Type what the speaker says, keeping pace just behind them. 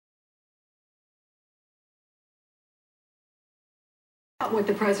What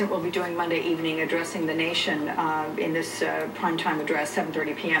the president will be doing Monday evening, addressing the nation in this primetime address,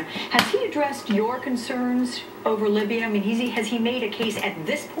 7:30 p.m. Has he addressed your concerns over Libya? I mean, has he made a case at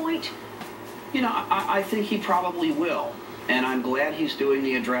this point? You know, I think he probably will, and I'm glad he's doing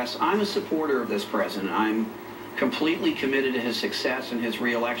the address. I'm a supporter of this president. I'm completely committed to his success and his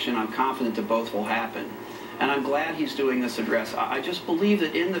reelection. I'm confident that both will happen, and I'm glad he's doing this address. I just believe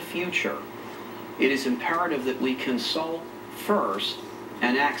that in the future, it is imperative that we consult first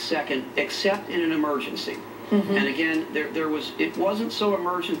and act second, except in an emergency. And again, it wasn't so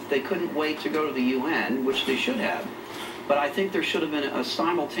emergent that they couldn't wait to go to the UN, which they should have. But I think there should have been a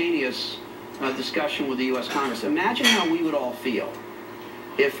simultaneous discussion with the U.S. Congress. Imagine how we would all feel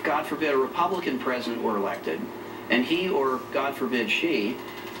if, God forbid, a Republican president were elected, and he, or God forbid she,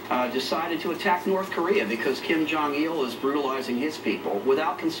 decided to attack North Korea because Kim Jong-il is brutalizing his people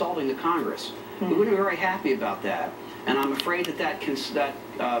without consulting the Congress. We wouldn't be very happy about that. And I'm afraid that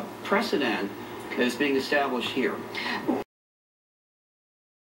that precedent is being established here.